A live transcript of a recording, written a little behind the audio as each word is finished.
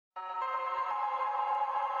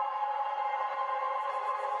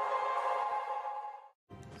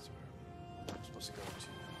supposed to go to?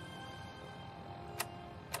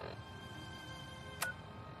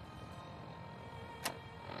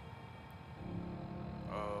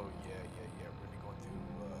 Oh, yeah. We're gonna be going through,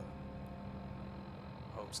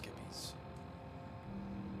 Home Skippy's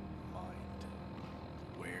mind.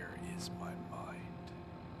 Where is my mind?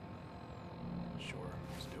 Sure,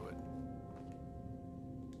 let's do it.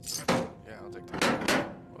 Yeah, I'll take that.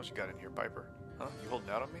 What else you got in here, Piper? Huh? You holding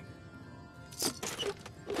out on me?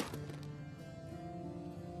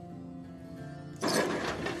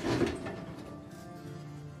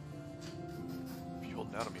 If you're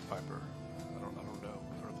holding out on me, Piper, I don't know. I don't know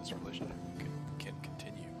if this relationship can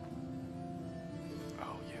continue.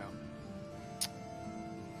 Oh yeah.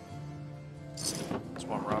 That's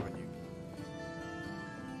why I'm robbing you.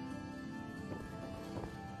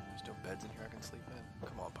 There's no beds in here I can sleep in.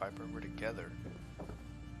 Come on, Piper, we're together.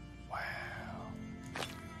 Wow.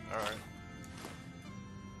 Alright.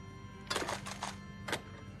 I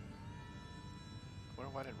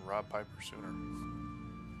wonder why I didn't rob Piper sooner.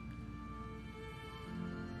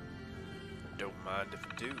 Don't mind if I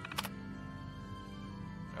do.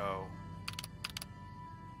 Oh.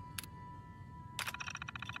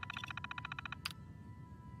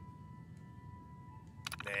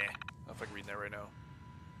 Nah. I don't feel like reading that right now.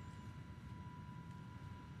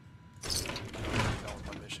 That was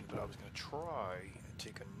my mission, but I was gonna try and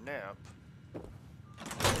take a nap.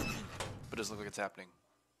 But it doesn't look like it's happening.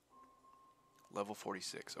 Level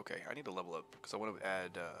 46. Okay, I need to level up because I want to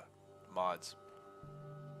add mods.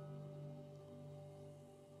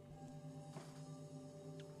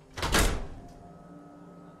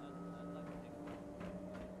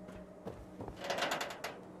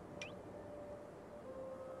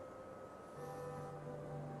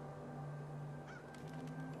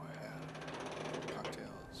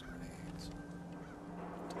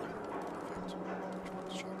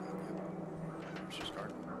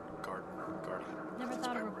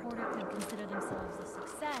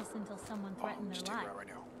 Until someone threatened their life. Right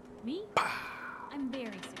now. Me? I'm very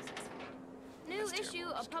successful. New issue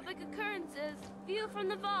of public occurrences. View from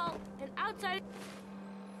the vault and outside.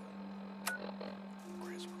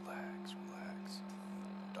 Chris, relax.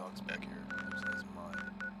 Dog's back here. Losing his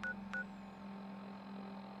mind.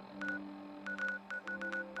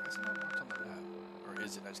 Why is it not marked on the map? Or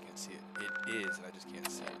is it? I just can't see it. It is, and I just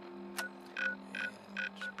can't see it. And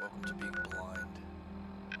welcome to being blind.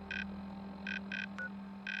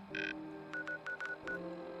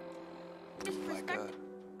 Like a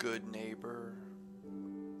good neighbor.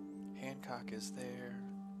 Hancock is there.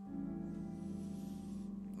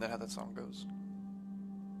 Isn't that how that song goes?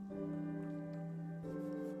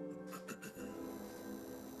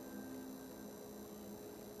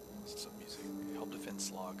 This is some music. Help defend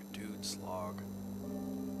Slog. Dude, Slog.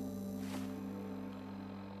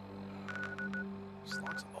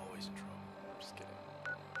 Slog's always in trouble. I'm just kidding.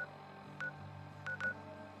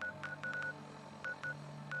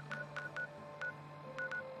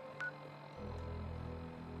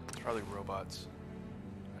 Probably robots.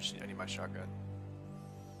 I need my shotgun.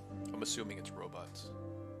 I'm assuming it's robots.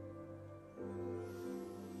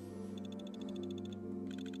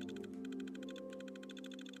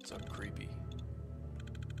 It's so creepy.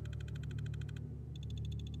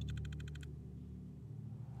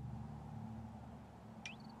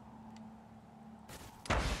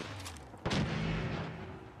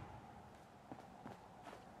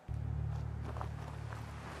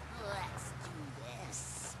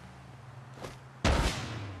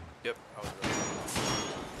 Yep, I was right.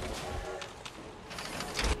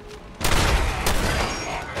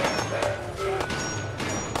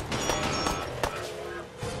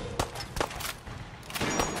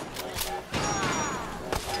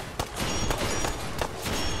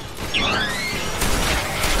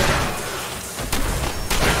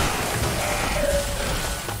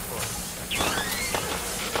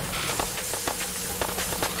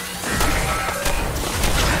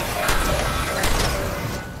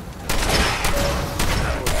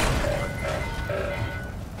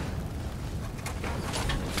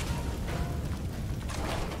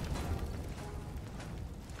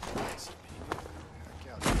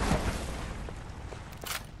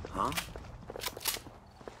 Huh?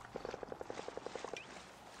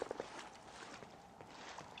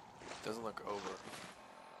 Doesn't look over.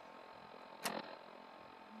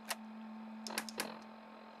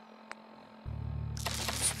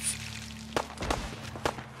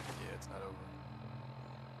 Yeah, it's not over.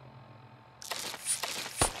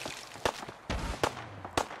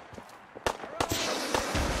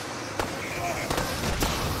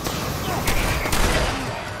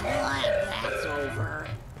 That's over.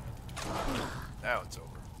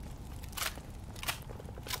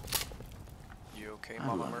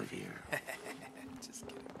 Mama love Murphy. it here. Just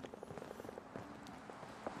kidding.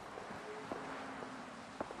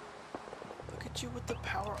 Look at you with the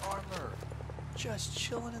power armor. Just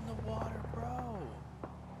chilling in the water, bro.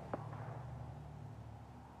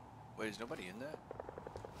 Wait, is nobody in that?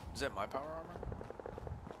 Is that my power armor?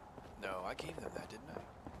 No, I gave them that, didn't I?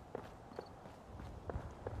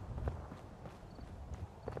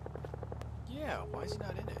 Yeah, why is he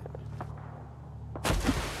not in it?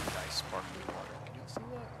 Nice sparkling water. Can y'all see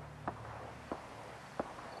that?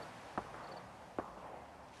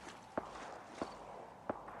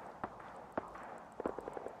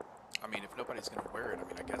 I mean, if nobody's gonna wear it, I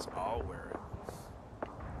mean, I guess I'll wear it.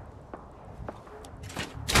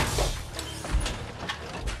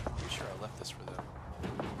 Pretty sure I left this for them.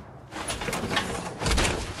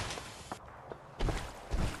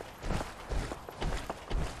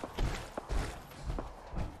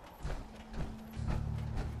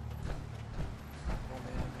 Little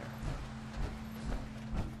man in there.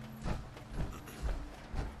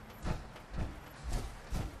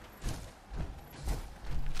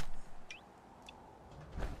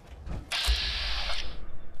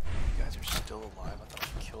 You guys are still alive? I thought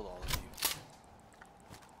I killed all of you.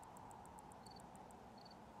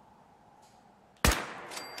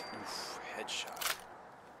 Oof, headshot.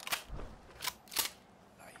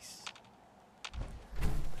 Nice.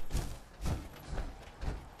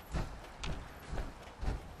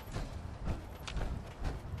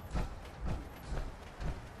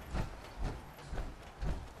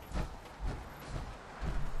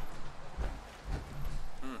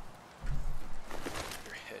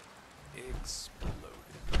 Your head exploded.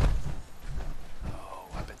 Oh,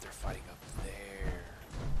 I bet they're fighting up there.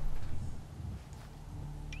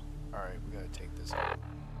 Alright, we gotta take this out.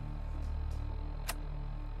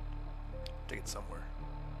 Take it somewhere.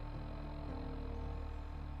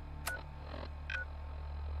 I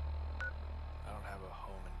don't have a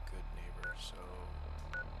home and good neighbor, so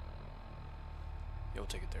you'll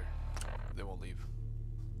take it there. They won't leave.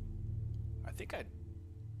 I think I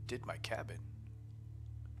did my cabin.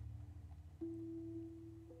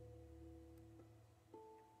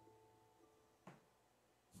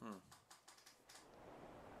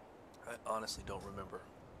 I honestly don't remember.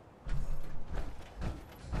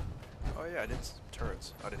 Oh yeah, I did some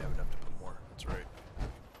turrets. I didn't have enough to put more. That's right.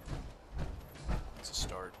 It's a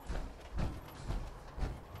start.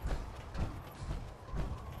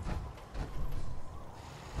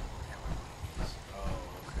 Oh,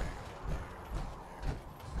 okay.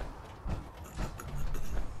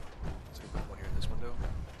 So we put one here in this window.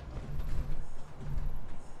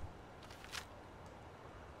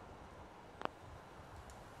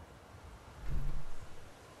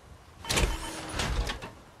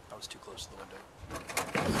 I was too close to the window.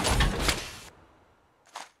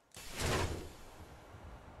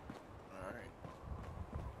 Alright.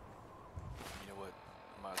 You know what?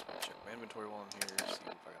 I might as well check my inventory while I'm here, see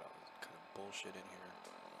if I got all this kind of bullshit in here.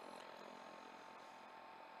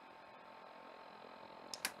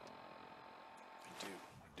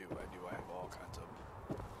 I do. I have all kinds of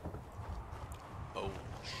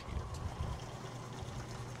bullshit.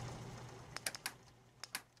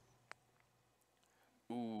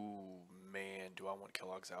 Ooh, man, do I want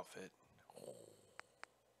Kellogg's outfit? Oh.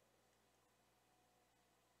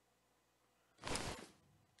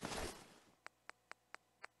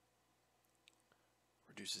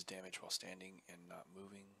 Reduces damage while standing and not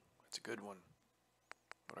moving. That's a good one.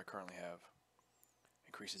 What I currently have.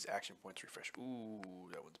 Increases action points refresh. Ooh,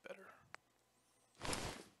 that one's better.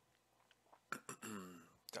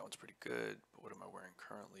 That one's pretty good, but what am I wearing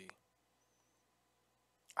currently?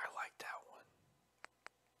 I like that one.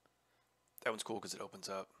 That one's cool because it opens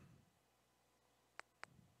up.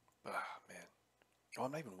 Ah, man. Oh,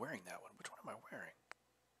 I'm not even wearing that one. Which one am I wearing?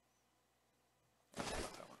 I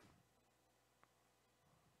love that one.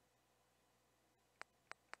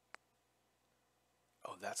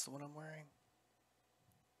 Oh, that's the one I'm wearing?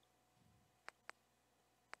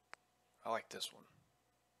 I like this one.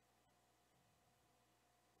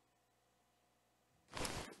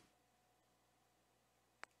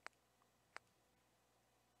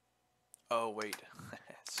 Oh, wait.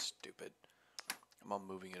 Stupid. I'm all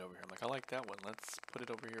moving it over here. I'm like, I like that one. Let's put it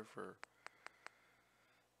over here for...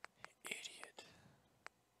 Idiot.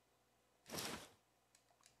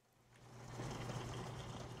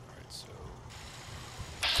 Alright, so...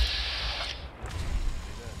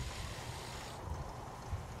 Do that.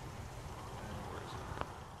 And where is it?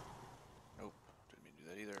 Nope. Didn't mean to do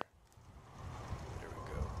that either. There we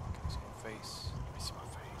go. Can I see my face? Let me see my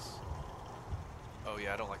face. Oh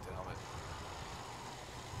yeah, I don't like that helmet.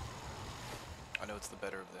 I know it's the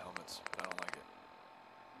better of the helmets, but I don't like it.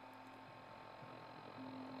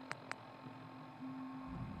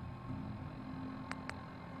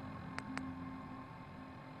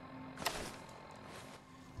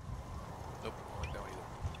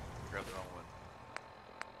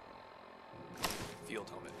 shield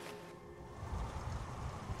helmet.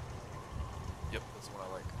 Yep, that's the one I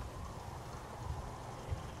like.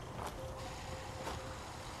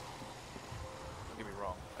 Don't get me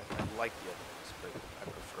wrong, I like the other ones, but I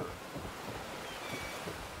prefer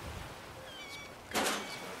some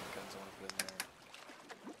guns I want to put in there.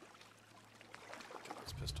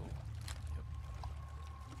 This pistol. Yep.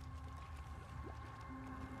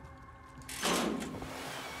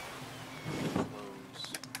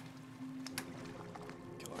 Clothes.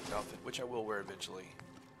 Killer's outfit, which I will wear eventually.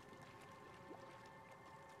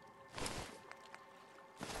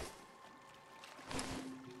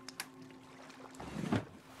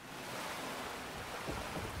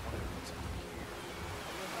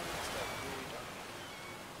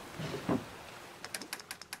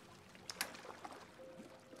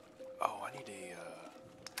 Oh, I need a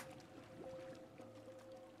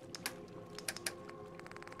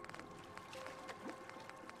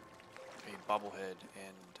bobblehead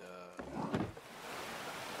and what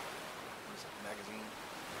is it, magazine?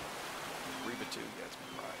 Reba 2, yeah, it's my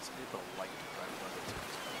prize. I did put a light right above it too.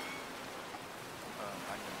 I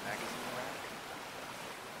need a magazine rack.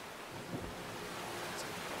 It's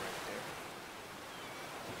gonna go right there.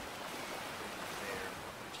 There,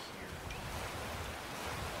 right here.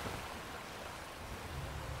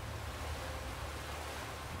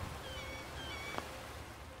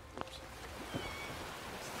 Oops.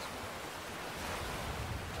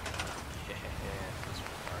 Yeah, this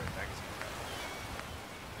one. Alright, magazine rack.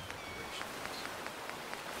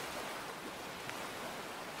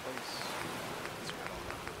 Place. These are all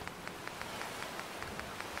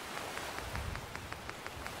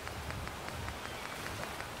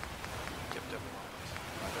Yep, definitely want this.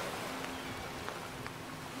 My bad.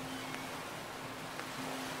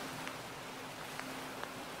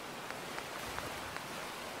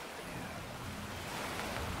 Yeah.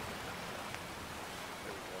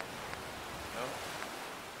 There we go. No?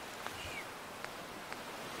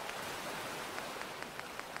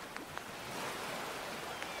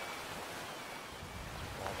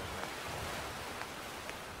 Wall in there.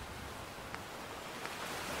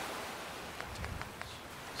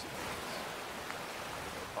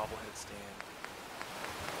 Bobblehead stand.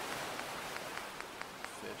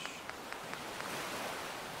 Fish.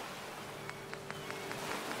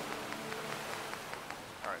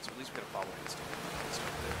 Alright, so at least we got a bobblehead stand. Let's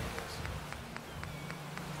start there, I guess.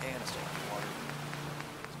 And a stand of water.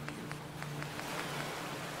 It's beautiful.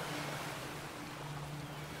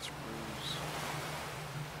 Screws.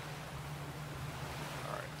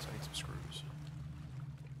 Alright, so I need some screws.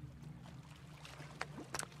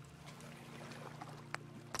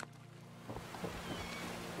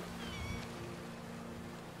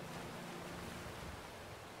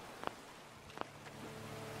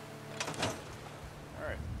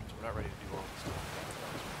 Alright, so we're not ready to do all this stuff.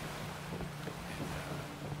 And,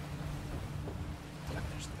 did I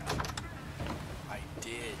finish that? I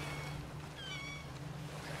did.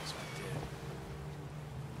 Okay, so I did.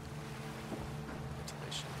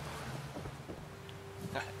 Ventilation.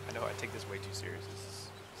 I know I take this way too serious. This is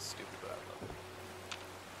stupid, but I love it.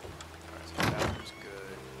 Alright, so the bathroom's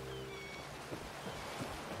good.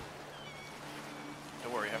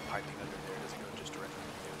 Don't worry, I have piping under there. It doesn't go just directly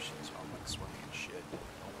into the ocean, so I'm like swimming in shit.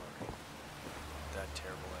 Don't worry. Not that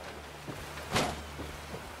terrible at it.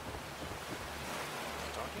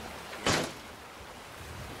 Talking? Here.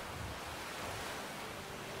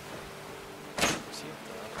 Where's he at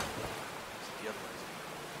the other way?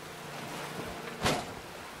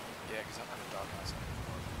 Yeah, because I'm not a doghouse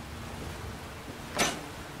anymore.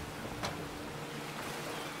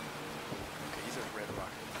 Okay, he's at Red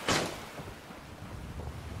Rocket.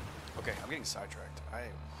 Okay, I'm getting sidetracked.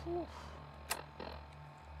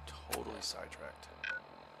 Totally sidetracked.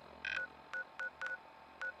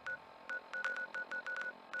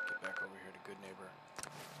 Get back over here to Good Neighbor.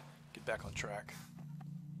 Get back on track.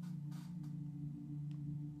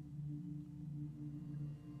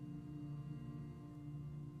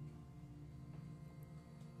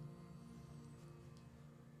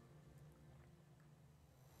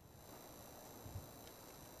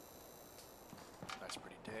 Nice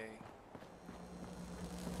pretty day.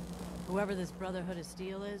 Whoever this Brotherhood of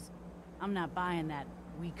Steel is, I'm not buying that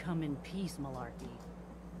we come in peace malarkey.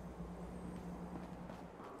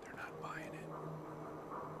 They're not buying it.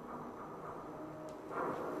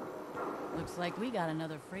 Looks like we got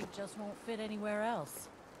another freight just won't fit anywhere else.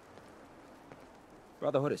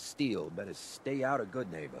 Brotherhood of Steel better stay out of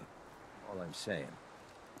Good Neighbor. All I'm saying.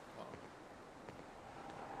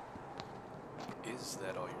 Is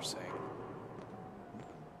that all you're saying?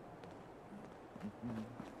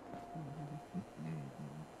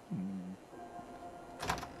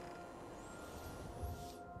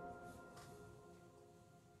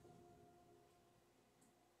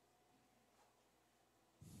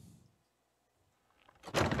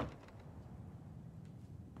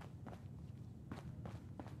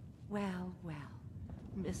 Well, well,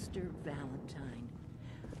 Mr. Valentine.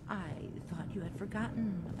 I thought you had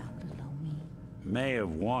forgotten about little me. May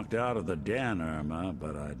have walked out of the den, Irma,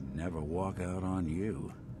 but I'd never walk out on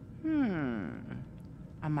you.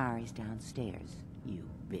 Amari's downstairs, you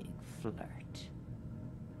big flirt.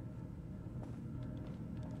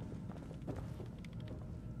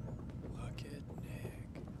 Look at Nick.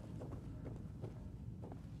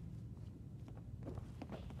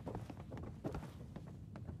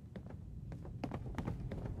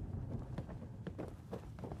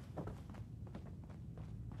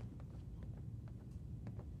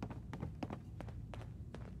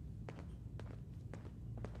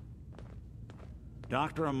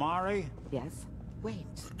 Dr. Amari? Yes? Wait,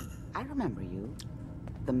 I remember you.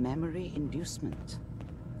 The memory inducement.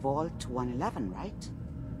 Vault 111, right?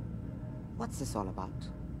 What's this all about?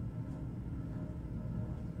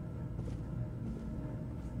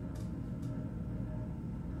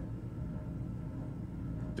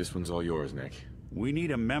 This one's all yours, Nick. We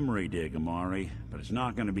need a memory dig, Amari, but it's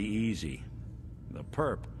not gonna be easy. The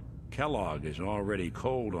perp, Kellogg, is already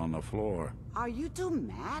cold on the floor. Are you two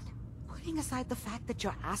mad? Putting aside the fact that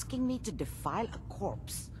you're asking me to defile a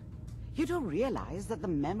corpse, you do realize that the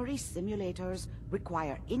memory simulators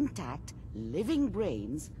require intact, living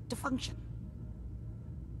brains to function.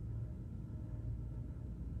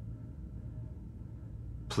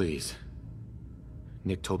 Please.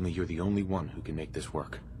 Nick told me you're the only one who can make this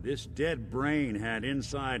work. This dead brain had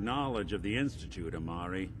inside knowledge of the Institute,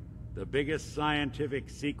 Amari. The biggest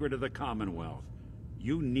scientific secret of the Commonwealth.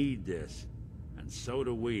 You need this, and so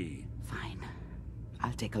do we. Fine.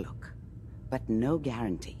 I'll take a look. But no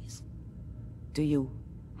guarantees. Do you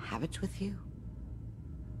have it with you?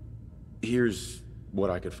 Here's what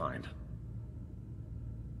I could find.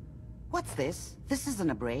 What's this? This isn't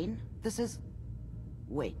a brain. This is...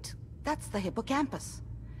 Wait. That's the hippocampus.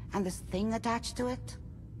 And this thing attached to it?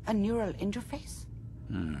 A neural interface?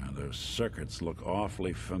 Those circuits look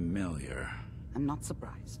awfully familiar. I'm not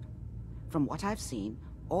surprised. From what I've seen,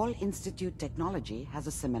 all Institute technology has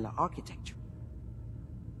a similar architecture.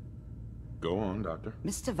 Go on, Doctor.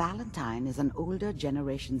 Mr. Valentine is an older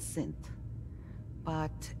generation synth.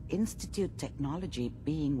 But Institute technology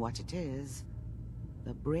being what it is,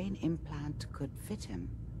 the brain implant could fit him.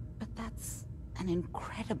 But that's an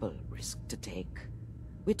incredible risk to take.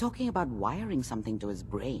 We're talking about wiring something to his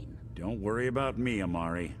brain. Don't worry about me,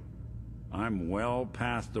 Amari. I'm well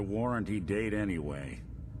past the warranty date anyway.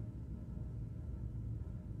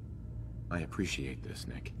 I appreciate this,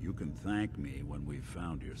 Nick. You can thank me when we've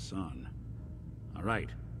found your son. All right,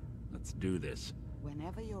 let's do this.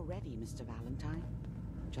 Whenever you're ready, Mr. Valentine.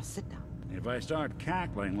 Just sit down. If I start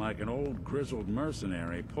cackling like an old grizzled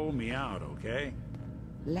mercenary, pull me out, okay?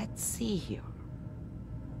 Let's see here.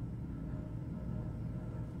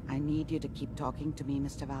 I need you to keep talking to me,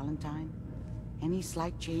 Mr. Valentine. Any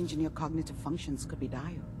slight change in your cognitive functions could be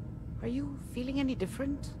dire. Are you feeling any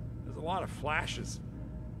different? There's a lot of flashes.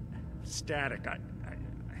 Static. I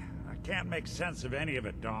can't make sense of any of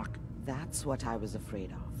it, Doc. That's what I was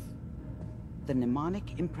afraid of. The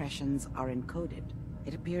mnemonic impressions are encoded.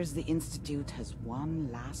 It appears the Institute has one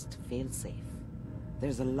last failsafe.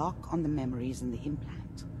 There's a lock on the memories in the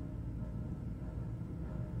implant.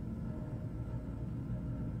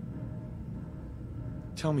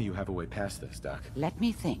 Tell me you have a way past this, Doc. Let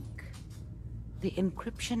me think. The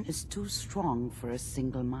encryption is too strong for a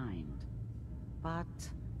single mind. But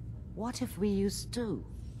what if we use two?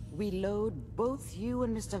 We load both you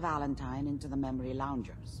and Mr. Valentine into the memory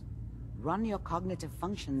loungers. Run your cognitive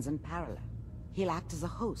functions in parallel. He'll act as a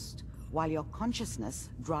host, while your consciousness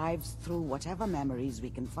drives through whatever memories we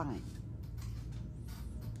can find.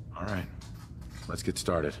 All right. Let's get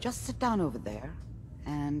started. Just sit down over there,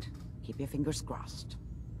 and keep your fingers crossed.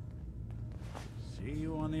 See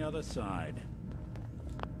you on the other side.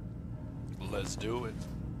 Let's do it.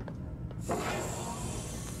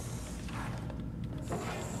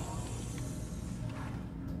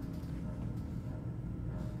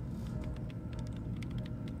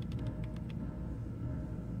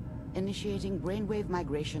 Initiating brainwave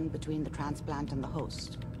migration between the transplant and the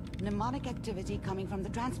host. Mnemonic activity coming from the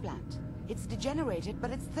transplant. It's degenerated, but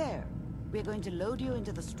it's there. We're going to load you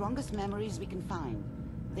into the strongest memories we can find.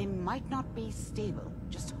 They might not be stable.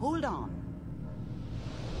 Just hold on.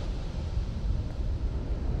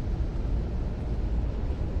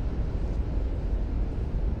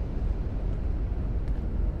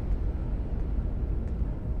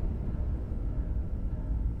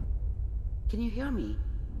 Can you hear me?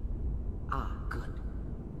 Ah, good.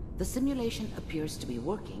 The simulation appears to be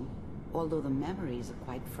working, although the memories are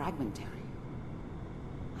quite fragmentary.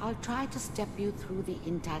 I'll try to step you through the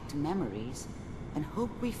intact memories and hope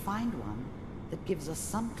we find one that gives us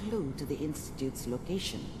some clue to the Institute's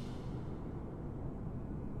location.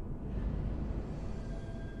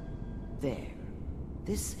 There.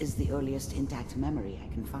 This is the earliest intact memory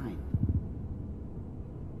I can find.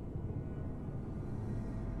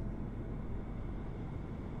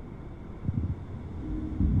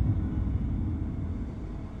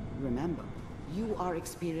 Remember, you are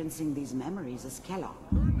experiencing these memories as Kellogg.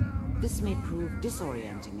 This may prove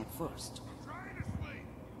disorienting at first.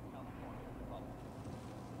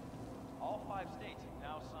 All 5 states have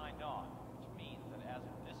now signed on, which means that as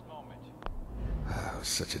of this moment... I was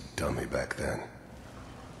such a dummy back then.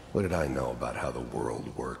 What did I know about how the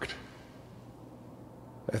world worked?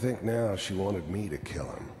 I think now she wanted me to kill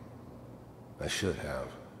him. I should have.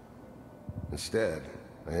 Instead,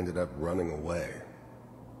 I ended up running away.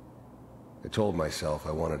 I told myself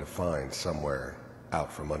I wanted to find somewhere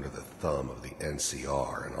out from under the thumb of the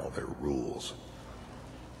NCR and all their rules.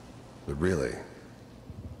 But really,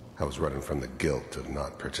 I was running from the guilt of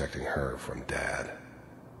not protecting her from Dad.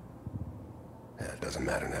 Yeah, it doesn't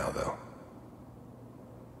matter now, though.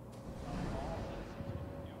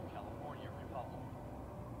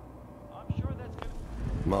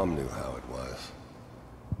 Mom knew how it was.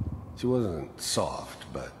 She wasn't soft,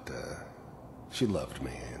 but she loved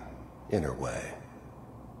me in her way.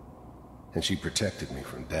 And she protected me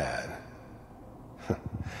from Dad.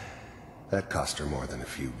 That cost her more than a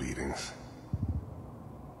few beatings.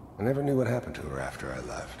 I never knew what happened to her after I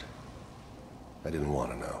left. I didn't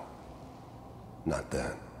want to know. Not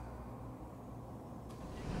then.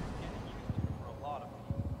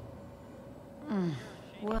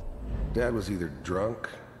 Well... Dad was either drunk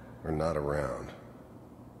or not around.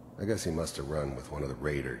 I guess he must have run with one of the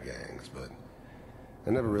raider gangs, but I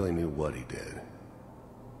never really knew what he did.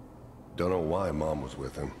 Don't know why Mom was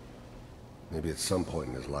with him. Maybe at some point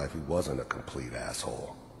in his life he wasn't a complete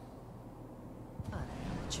asshole.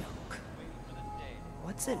 Joke.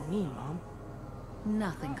 What's it mean, Mom?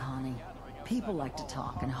 Nothing, Connie. People like to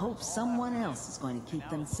talk and hope someone else is going to keep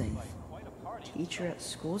them safe. Teacher at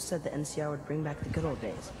school said the NCR would bring back the good old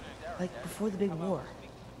days. Like before the big war.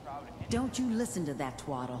 Don't you listen to that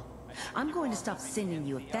twaddle. I'm going to stop singing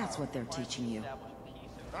you if that's what they're teaching you.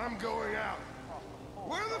 I'm going out.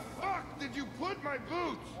 Where the fuck did you put my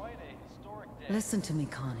boots? Listen to me,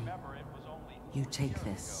 Connie. You take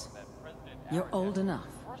this. You're old enough.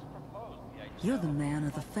 You're the man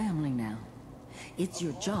of the family now. It's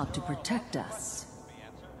your job to protect us.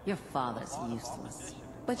 Your father's useless,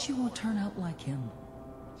 but you won't turn out like him.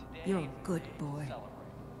 You're a good boy.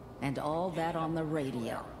 And all that on the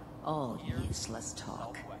radio. All useless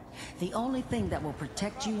talk. The only thing that will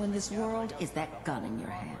protect you in this world is that gun in your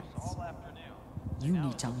hands. You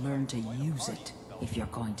need to learn to use it if you're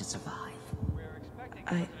going to survive.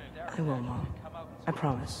 I will, Mom. I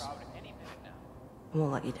promise. I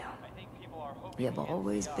won't let you down. You've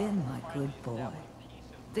always been my good boy.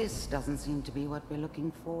 This doesn't seem to be what we're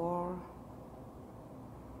looking for.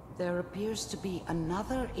 There appears to be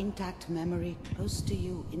another intact memory close to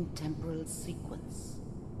you in temporal sequence.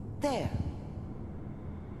 There.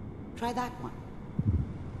 Try that one.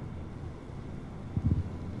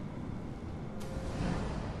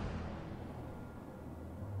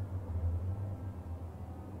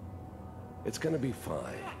 It's gonna be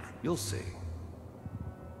fine. You'll see.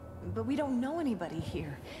 But we don't know anybody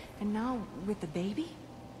here. And now, with the baby?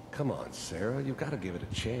 Come on, Sarah. You've got to give it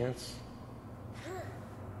a chance.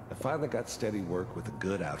 I finally got steady work with a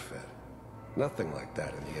good outfit. Nothing like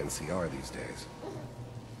that in the NCR these days.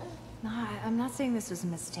 No, I'm not saying this was a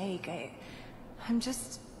mistake. I'm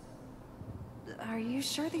just... Are you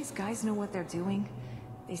sure these guys know what they're doing?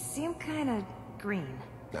 They seem kinda green.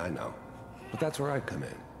 I know. But that's where I come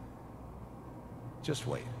in. Just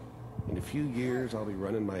wait. In a few years, I'll be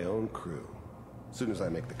running my own crew. As soon as I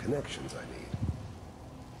make the connections I need.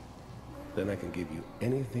 Then I can give you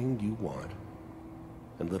anything you want.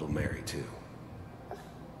 And little Mary, too.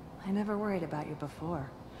 I never worried about you before.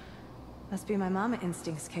 Must be my mama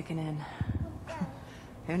instincts kicking in.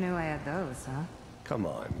 Who knew I had those, huh? Come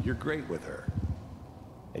on, you're great with her.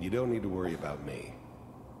 And you don't need to worry about me.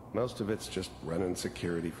 Most of it's just running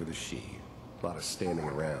security for the she. A lot of standing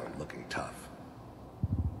around looking tough.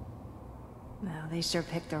 No, they sure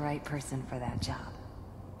picked the right person for that job.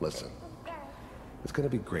 Listen, it's gonna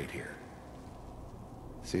be great here.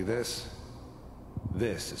 See this?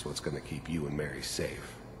 This is what's gonna keep you and Mary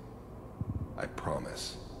safe. I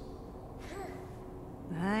promise.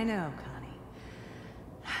 I know, Connie.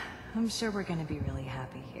 I'm sure we're gonna be really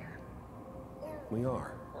happy here. We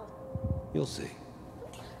are. You'll see.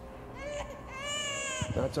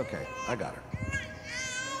 No, it's okay. I got her.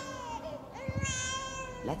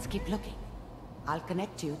 Let's keep looking. I'll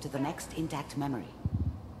connect you to the next intact memory.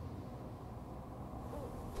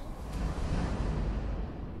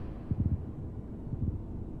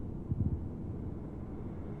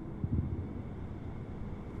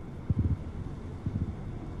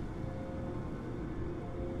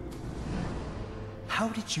 How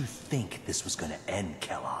did you think this was gonna end,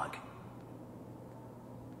 Kellogg?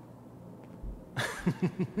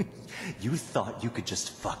 You thought you could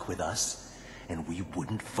just fuck with us, and we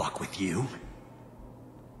wouldn't fuck with you?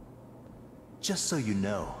 Just so you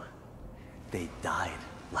know, they died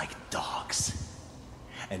like dogs.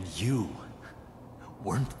 And you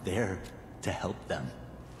weren't there to help them.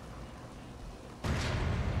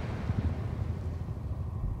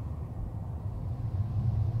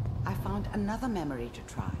 I found another memory to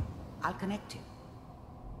try. I'll connect you.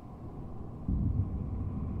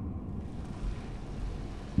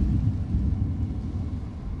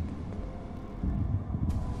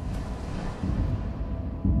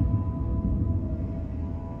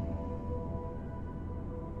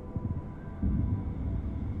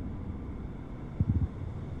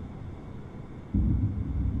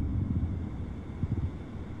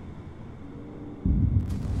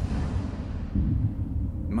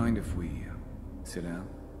 Mind if we sit down?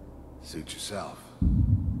 Suit yourself.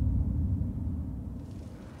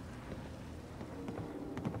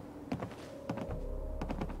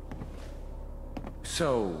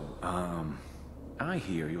 So, I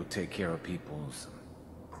hear you'll take care of people's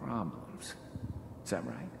problems. Is that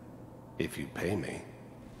right? If you pay me.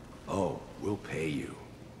 Oh, we'll pay you.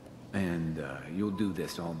 And, you'll do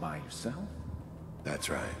this all by yourself? That's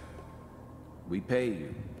right. We pay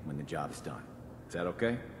you when the job is done. Is that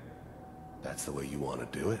okay? That's the way you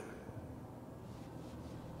want to do it?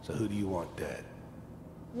 So who do you want dead?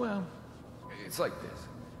 Well, it's like this.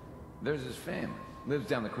 There's his family. Lives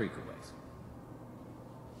down the creek a ways.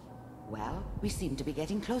 Well, we seem to be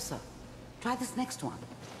getting closer. Try this next one.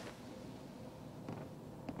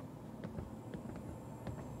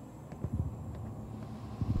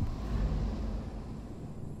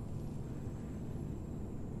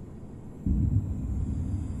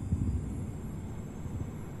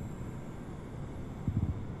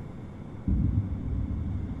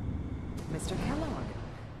 Mr. Kellogg,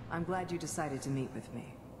 I'm glad you decided to meet with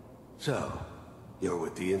me. So, you're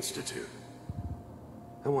with the Institute.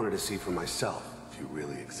 I wanted to see for myself if you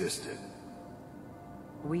really existed.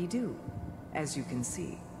 We do, as you can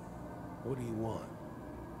see. What do you want?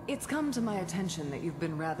 It's come to my attention that you've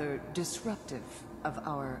been rather disruptive of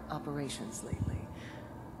our operations lately.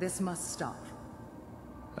 This must stop.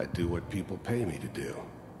 I do what people pay me to do.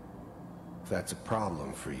 If that's a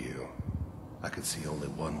problem for you, I could see only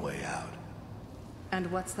one way out. And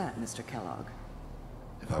what's that, Mr. Kellogg?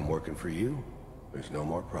 If I'm working for you, there's no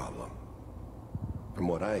more problem. From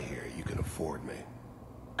what I hear, you can afford me.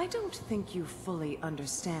 I don't think you fully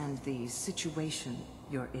understand the situation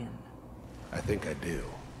you're in. I think I do.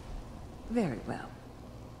 Very well.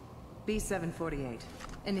 B-748,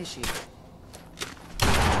 initiate.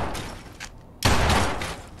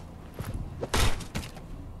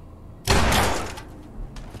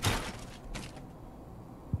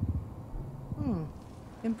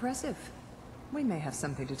 Impressive. We may have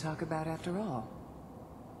something to talk about after all.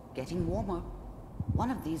 Getting warmer.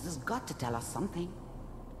 One of these has got to tell us something.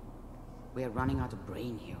 We're running out of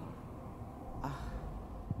brain here.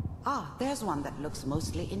 There's one that looks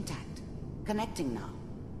mostly intact. Connecting now.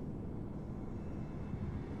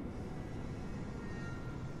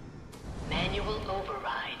 Manual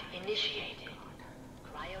override initiated.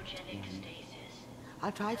 Cryogenic stasis.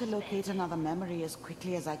 I'll try to locate another memory as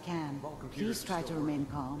quickly as I can. Please try to remain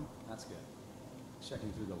calm. That's good.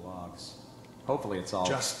 Checking through the logs. Hopefully it's all...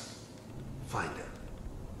 Just find it.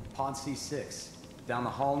 Pod C6. Down the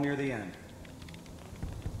hall near the end.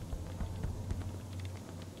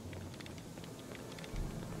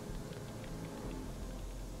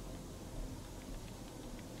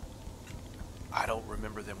 I don't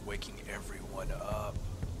remember them waking everyone up.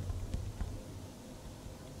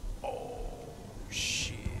 Oh,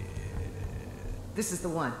 shit. This is the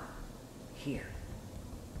one. Here.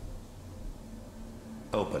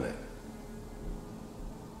 Open it.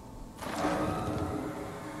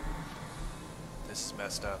 This is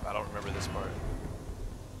messed up. I don't remember this part.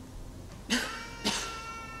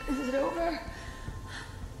 Is it over?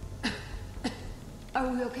 Are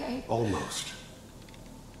we okay? Almost.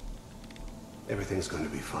 Everything's going to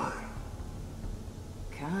be fine.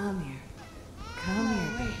 Come here. Come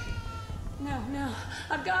here, baby. No.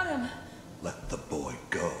 I've got him. Let the boy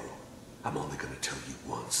go. I'm only going to tell you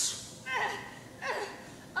once.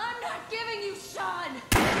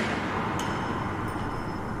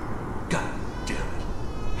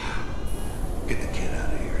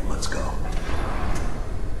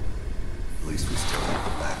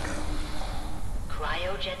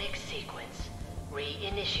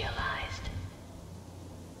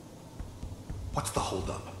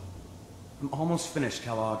 I'm almost finished,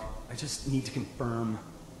 Kellogg. I just need to confirm.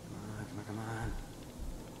 Come on.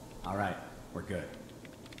 All right, we're good.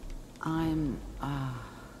 I'm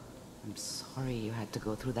sorry you had to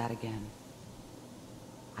go through that again.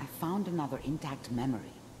 I found another intact memory.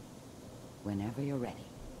 Whenever you're ready.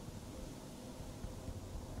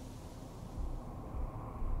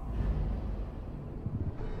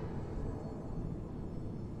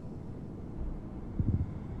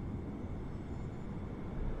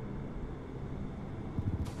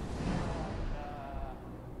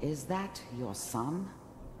 Is that your son?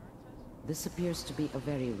 This appears to be a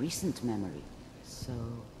very recent memory. So,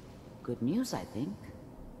 good news, I think.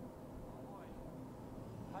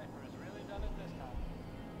 Piper's really done it this time.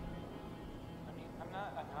 I mean, I'm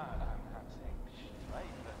not saying she's right,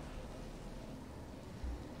 but...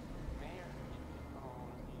 Mayor...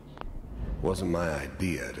 Wasn't my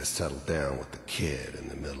idea to settle down with the kid in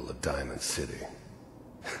the middle of Diamond City.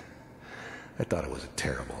 I thought it was a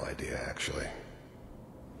terrible idea, actually.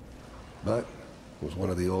 But it was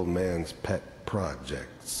one of the old man's pet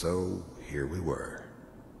projects, so here we were.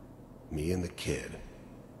 Me and the kid.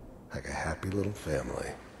 Like a happy little family.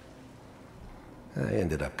 I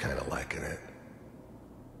ended up kind of liking it.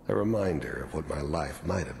 A reminder of what my life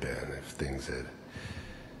might have been if things had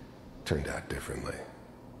turned out differently.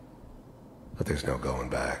 But there's no going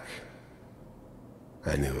back.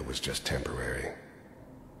 I knew it was just temporary.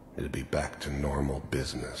 It'd be back to normal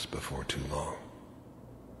business before too long.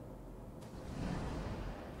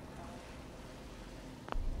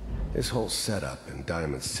 This whole setup in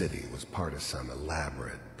Diamond City was part of some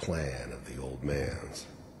elaborate plan of the old man's.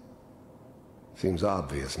 Seems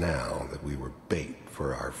obvious now that we were bait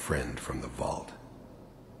for our friend from the vault.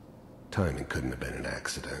 Timing couldn't have been an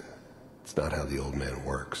accident. It's not how the old man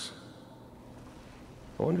works.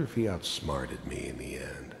 I wonder if he outsmarted me in the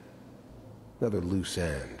end. Another loose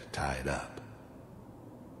end tied up.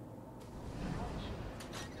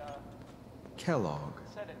 Kellogg.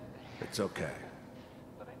 It's okay.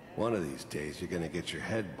 One of these days, you're gonna get your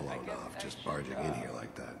head blown off just barging in here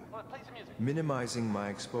like that. Minimizing my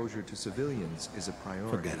exposure to civilians is a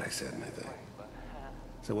priority. Forget I said anything.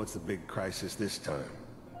 So what's the big crisis this time?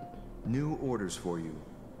 New orders for you.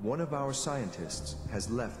 One of our scientists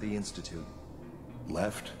has left the Institute.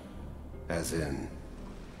 Left? As in?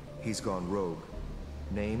 He's gone rogue.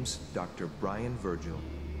 Name's Dr. Brian Virgil.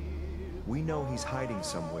 We know he's hiding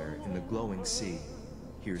somewhere in the glowing sea.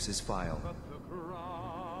 Here's his file.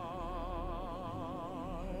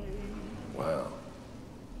 Wow.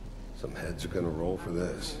 Some heads are gonna roll for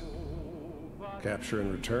this. Capture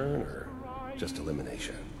and return, or just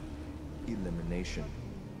elimination? Elimination.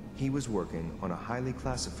 He was working on a highly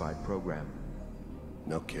classified program.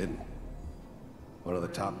 No kidding. One of the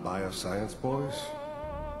top bioscience boys?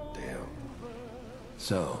 Damn.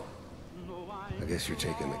 So, I guess you're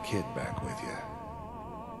taking the kid back with you.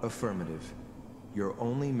 Affirmative. Your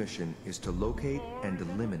only mission is to locate and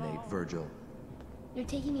eliminate Virgil. You're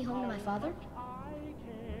taking me home to my father?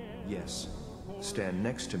 Yes. Stand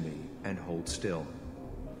next to me and hold still.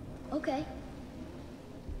 Okay.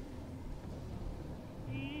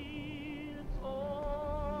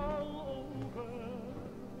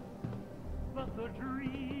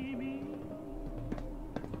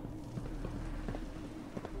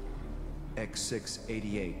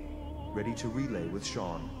 X688. Ready to relay with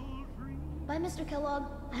Sean. Bye, Mr. Kellogg.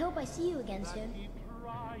 I hope I see you again soon.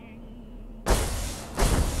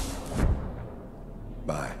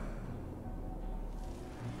 Bye.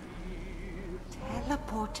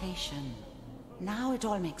 Teleportation. Now it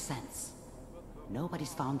all makes sense.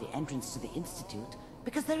 Nobody's found the entrance to the Institute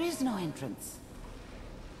because there is no entrance.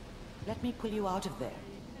 Let me pull you out of there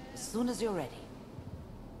as soon as you're ready.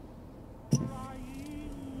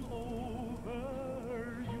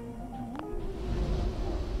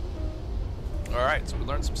 Alright, so we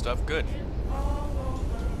learned some stuff. Good.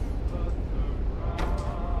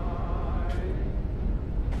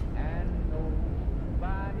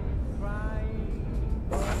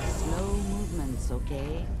 Slow movements,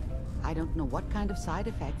 okay? I don't know what kind of side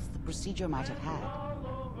effects the procedure might have had.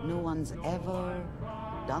 No one's ever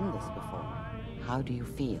done this before. How do you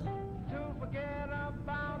feel?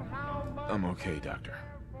 I'm okay, Doctor.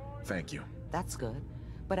 Thank you. That's good.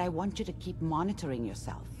 But I want you to keep monitoring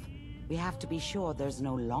yourself. We have to be sure there's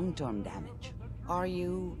no long-term damage. Are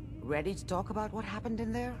you ready to talk about what happened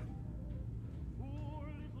in there?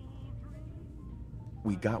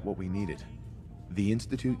 We got what we needed. The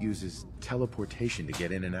Institute uses teleportation to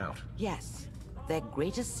get in and out. Yes. Their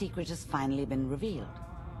greatest secret has finally been revealed.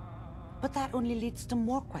 But that only leads to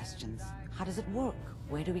more questions. How does it work?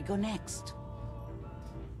 Where do we go next?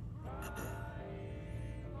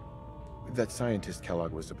 That scientist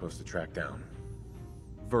Kellogg was supposed to track down.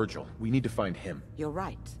 Virgil. We need to find him. You're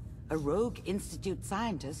right. A rogue Institute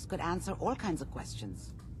scientist could answer all kinds of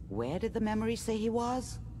questions. Where did the memory say he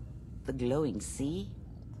was? The glowing sea?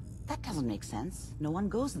 That doesn't make sense. No one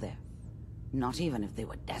goes there. Not even if they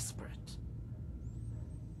were desperate.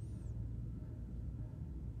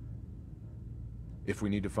 If we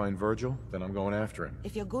need to find Virgil, then I'm going after him.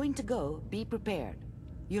 If you're going to go, be prepared.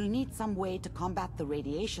 You'll need some way to combat the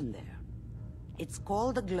radiation there. It's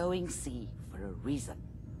called the glowing sea for a reason.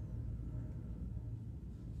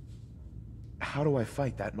 How do I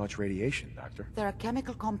fight that much radiation, Doctor? There are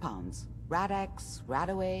chemical compounds. Rad-X,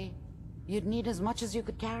 Radaway. You'd need as much as you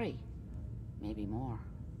could carry. Maybe more.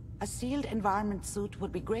 A sealed environment suit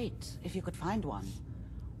would be great, if you could find one.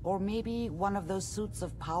 Or maybe one of those suits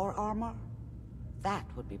of power armor? That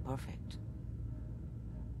would be perfect.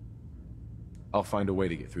 I'll find a way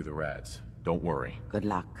to get through the rads. Don't worry. Good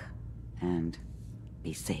luck. And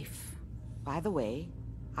be safe. By the way,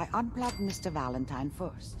 I unplugged Mr. Valentine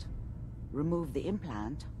first. Removed the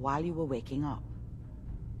implant while you were waking up.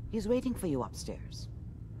 He's waiting for you upstairs.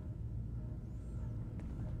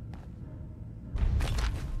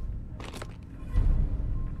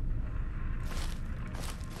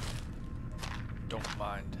 Don't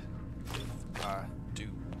mind if I do.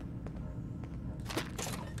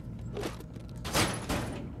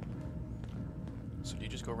 So do you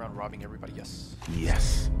just go around robbing everybody? Yes.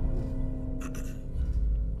 Yes.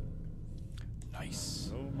 Nice.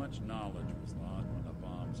 So much knowledge was lost when the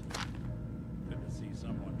bombs hit. Good to see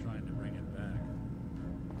someone trying to bring it back.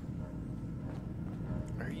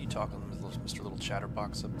 Are you talking to Mr. Little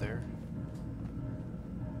Chatterbox up there?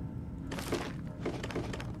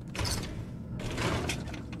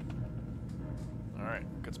 Alright,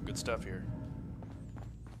 got some good stuff here.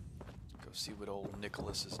 Go see what old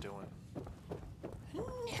Nicholas is doing.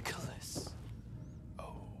 Nicholas!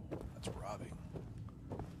 Oh, that's robbing.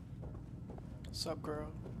 Sup,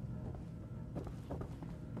 girl?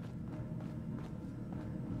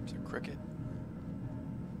 Is it Cricket?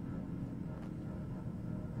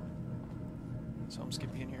 So I'm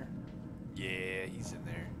Skippy in here? Yeah, he's in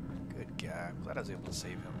there. Good guy. I'm glad I was able to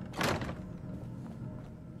save him.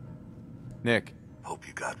 Nick. Hope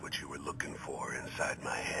you got what you were looking for inside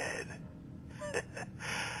my head.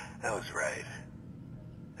 That was right.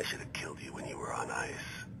 I should have killed you when you were on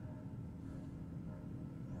ice.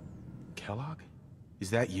 Kellogg? Is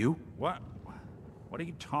that you? What? What are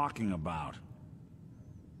you talking about?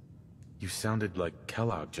 You sounded like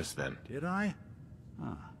Kellogg just then. Did I?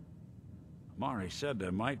 Huh. Mari said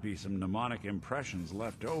there might be some mnemonic impressions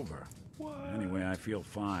left over. What? Anyway, I feel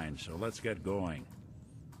fine, so let's get going.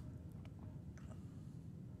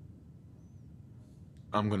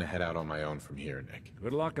 I'm gonna head out on my own from here, Nick.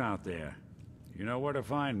 Good luck out there. You know where to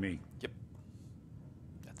find me. Yep.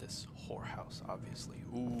 At this whorehouse, obviously.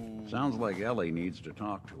 Ooh. Sounds like Ellie needs to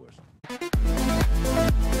talk to us.